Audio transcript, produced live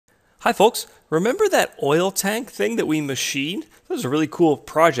Hi folks, remember that oil tank thing that we machined? That was a really cool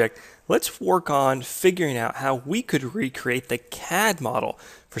project. Let's work on figuring out how we could recreate the CAD model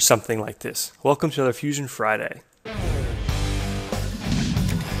for something like this. Welcome to another Fusion Friday.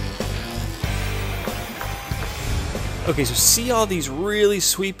 Okay, so see all these really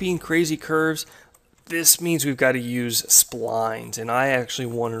sweeping, crazy curves? This means we've got to use splines, and I actually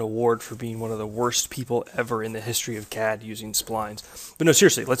won an award for being one of the worst people ever in the history of CAD using splines. But no,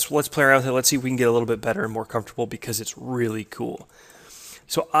 seriously, let's play around with it. Let's see if we can get a little bit better and more comfortable because it's really cool.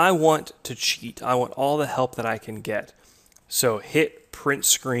 So I want to cheat. I want all the help that I can get. So hit print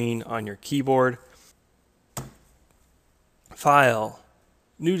screen on your keyboard. File,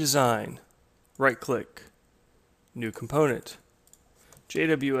 new design, right click, new component.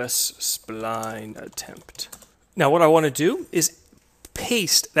 JWS Spline attempt. Now what I want to do is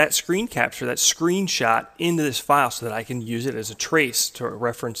paste that screen capture, that screenshot into this file so that I can use it as a trace to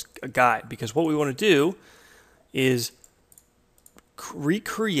reference a guide. Because what we want to do is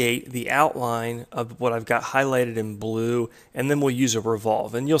recreate the outline of what I've got highlighted in blue, and then we'll use a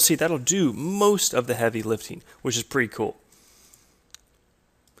revolve. And you'll see that'll do most of the heavy lifting, which is pretty cool.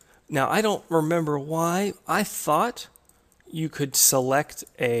 Now I don't remember why. I thought you could select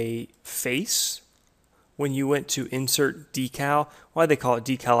a face when you went to insert decal. Why they call it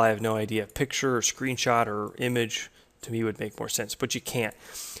decal, I have no idea. Picture or screenshot or image to me would make more sense, but you can't.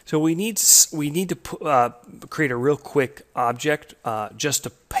 So we need to create a real quick object just to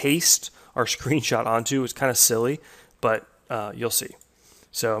paste our screenshot onto. It's kind of silly, but you'll see.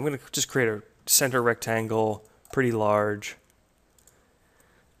 So I'm going to just create a center rectangle, pretty large.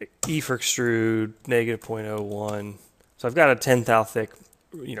 E for extrude, -0.01. So I've got a 10 thou thick,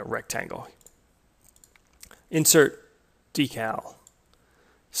 rectangle. Insert decal.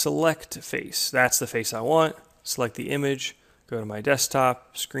 Select face. That's the face I want. Select the image. Go to my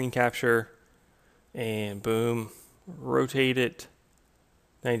desktop, screen capture, and boom, rotate it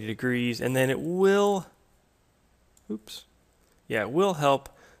 90 degrees, and then it will, it will help.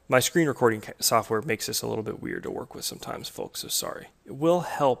 My screen recording software makes this a little bit weird to work with sometimes, folks, so sorry. It will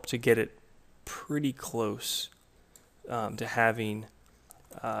help to get it pretty close to having,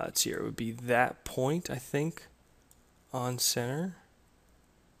 let's see here, it would be that point, I think, on center.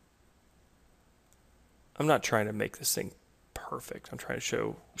 I'm not trying to make this thing perfect. I'm trying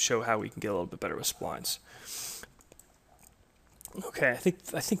to show how we can get a little bit better with splines. Okay, I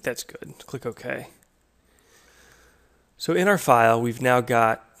think that's good. Click OK. So in our file, we've now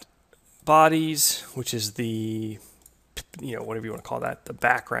got bodies, which is the, whatever you want to call that, the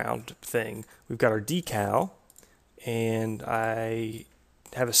background thing. We've got our decal, and I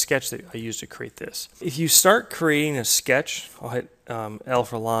have a sketch that I use to create this. If you start creating a sketch, I'll hit L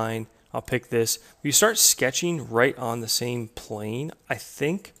for line, I'll pick this. If you start sketching right on the same plane, I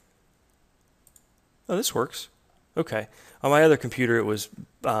think, oh, this works. Okay. On my other computer, it was,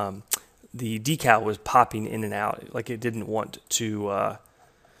 the decal was popping in and out, like it didn't want to,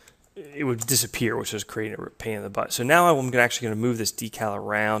 it would disappear, which was creating a pain in the butt. So now I'm actually going to move this decal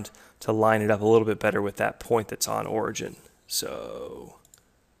around to line it up a little bit better with that point that's on origin. So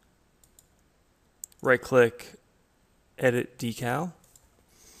right click, edit decal.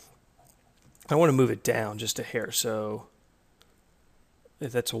 I want to move it down just a hair. So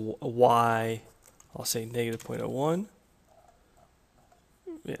if that's a Y, I'll say -0.01.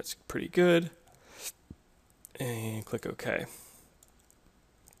 Yeah, it's pretty good. And click OK.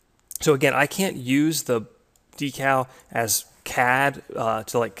 So again, I can't use the decal as CAD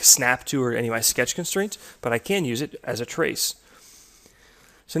to like snap to or any of my sketch constraints, but I can use it as a trace.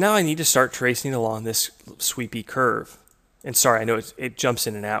 So now I need to start tracing along this sweepy curve. And sorry, I know it jumps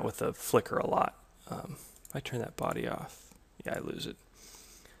in and out with the flicker a lot. If I turn that body off, yeah, I lose it.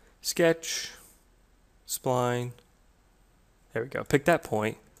 Sketch, spline. There we go. Pick that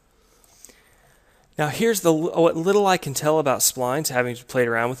point. Now here's what little I can tell about splines, having played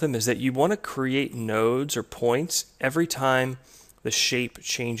around with them, is that you want to create nodes or points every time the shape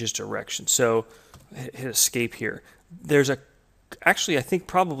changes direction. So hit escape here. There's actually I think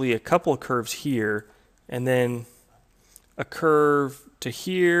probably a couple of curves here, and then a curve to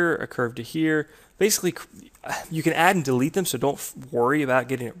here, a curve to here. Basically, you can add and delete them, so don't worry about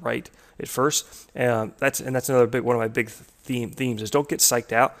getting it right at first. That's another one of my big themes is don't get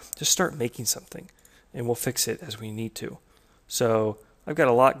psyched out. Just start making something, and we'll fix it as we need to. So I've got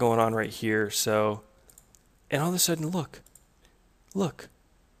a lot going on right here. So, and all of a sudden, look, like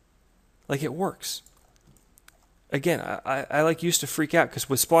it works. Again, I like used to freak out because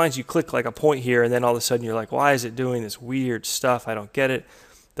with splines you click like a point here, and then all of a sudden you're like, why is it doing this weird stuff? I don't get it.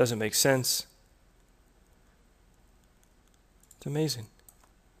 Doesn't make sense. It's amazing.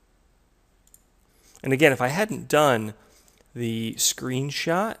 And again, if I hadn't done the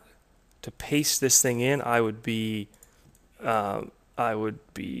screenshot to paste this thing in, I would be in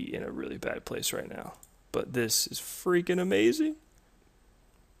a really bad place right now. But this is freaking amazing.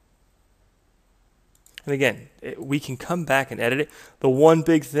 And again, we can come back and edit it. The one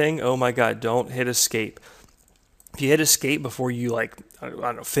big thing, oh my God, don't hit escape. If you hit escape before you, like, I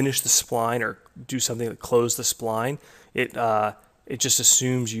don't know, finish the spline or do something to close the spline, it just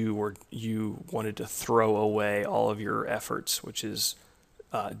assumes you wanted to throw away all of your efforts, which is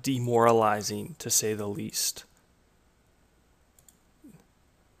demoralizing to say the least.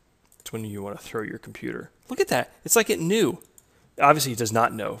 It's when you want to throw your computer. Look at that. It's like it knew. Obviously, it does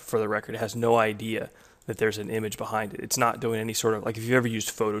not know, for the record. It has no idea that there's an image behind it. It's not doing any sort of, like, if you've ever used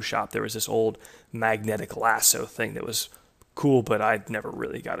Photoshop, there was this old magnetic lasso thing that was cool, but I never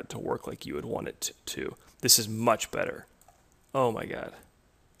really got it to work like you would want it to. This is much better. Oh my God.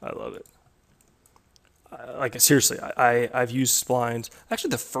 I love it. Like, seriously, I've used splines.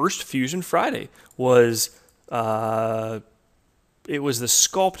 Actually, the first Fusion Friday was, it was the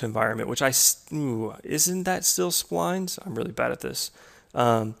sculpt environment, which isn't that still splines? I'm really bad at this.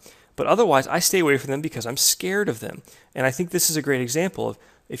 But otherwise, I stay away from them because I'm scared of them. And I think this is a great example of,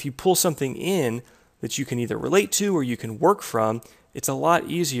 if you pull something in that you can either relate to or you can work from, it's a lot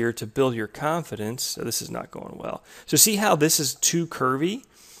easier to build your confidence. So this is not going well. So see how this is too curvy?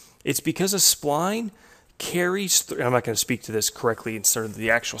 It's because a spline carries through, I'm not going to speak to this correctly in sort of the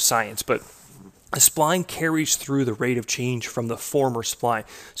actual science, but a spline carries through the rate of change from the former spline.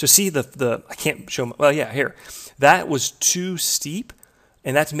 So see I can't show, well, yeah, here. That was too steep,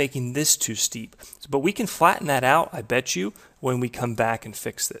 and that's making this too steep. But we can flatten that out, I bet you, when we come back and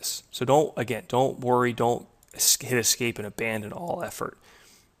fix this. So don't worry, don't hit escape and abandon all effort.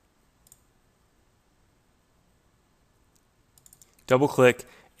 Double click,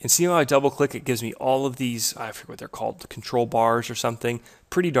 and see how I double click, it gives me all of these, I forget what they're called, the control bars or something.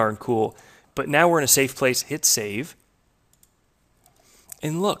 Pretty darn cool. But now we're in a safe place, hit save.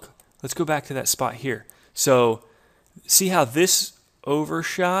 And look, let's go back to that spot here. So see how this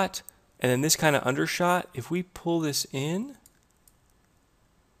overshot and then this kind of undershot, if we pull this in,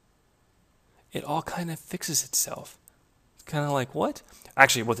 it all kind of fixes itself. It's kind of like, what?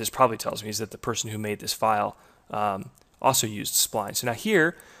 Actually, what this probably tells me is that the person who made this file also used Spline. So now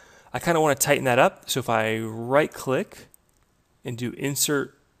here, I kind of want to tighten that up. So if I right click and do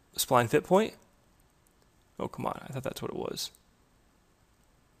insert spline fit point, oh, come on, I thought that's what it was.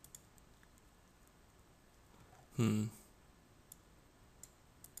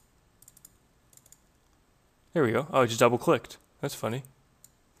 There we go. Oh, I just double clicked. That's funny.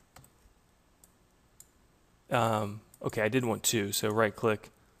 Okay, I did want to, so right click,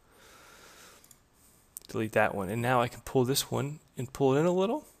 delete that one, and now I can pull this one and pull it in a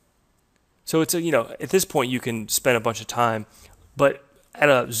little. So it's a, at this point you can spend a bunch of time, but at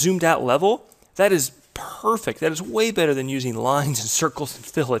a zoomed out level, that is perfect. That is way better than using lines and circles and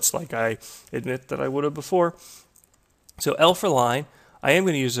fillets like I admit that I would have before. So L for line, I am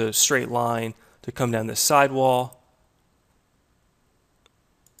going to use a straight line to come down this sidewall.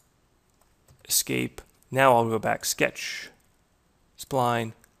 Escape. Now I'll go back, sketch,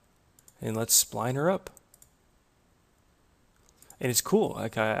 spline, and let's spline her up. And it's cool.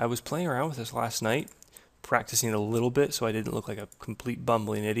 Like I was playing around with this last night, practicing a little bit so I didn't look like a complete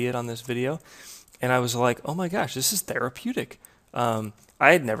bumbling idiot on this video. And I was like, oh my gosh, this is therapeutic. I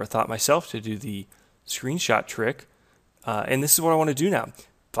had never thought myself to do the screenshot trick. And this is what I want to do now.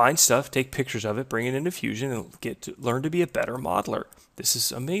 Find stuff, take pictures of it, bring it into Fusion, and learn to be a better modeler. This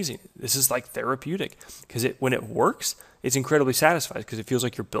is amazing. This is like therapeutic because when it works, it's incredibly satisfying because it feels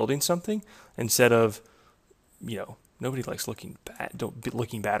like you're building something instead of, nobody likes looking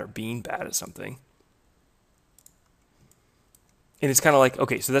bad or being bad at something. And it's kind of like,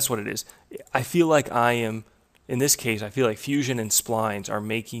 okay, so that's what it is. I feel like in this case, I feel like Fusion and Splines are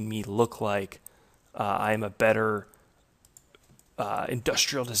making me look like I am a better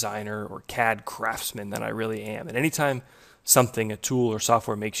industrial designer or CAD craftsman than I really am. And anytime a tool or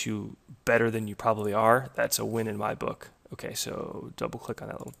software makes you better than you probably are, that's a win in my book. Okay, so double click on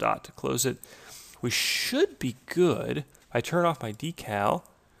that little dot to close it. We should be good. I turn off my decal.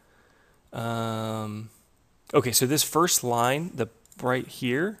 Okay, so this first line, right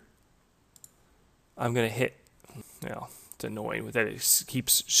here, I'm going to hit, it's annoying with that. It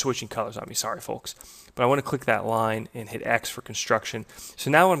keeps switching colors on me. Sorry, folks. But I want to click that line and hit X for construction.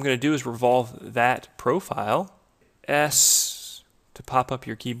 So now what I'm going to do is revolve that profile. S to pop up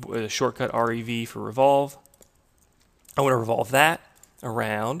your keyboard, shortcut REV for revolve. I want to revolve that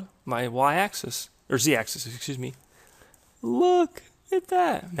around my Y-axis, or Z-axis, excuse me. Look, at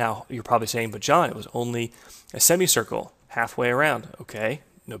that. Now, you're probably saying, but John, it was only a semicircle halfway around. Okay,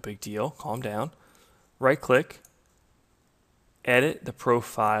 no big deal. Calm down. Right click, edit the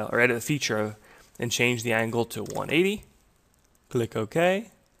profile, or edit the feature, and change the angle to 180. Click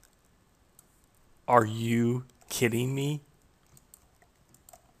OK. Are you kidding me?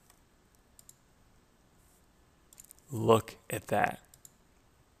 Look at that.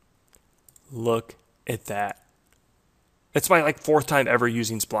 Look at that. It's my like 4th time ever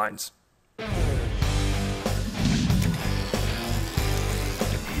using splines.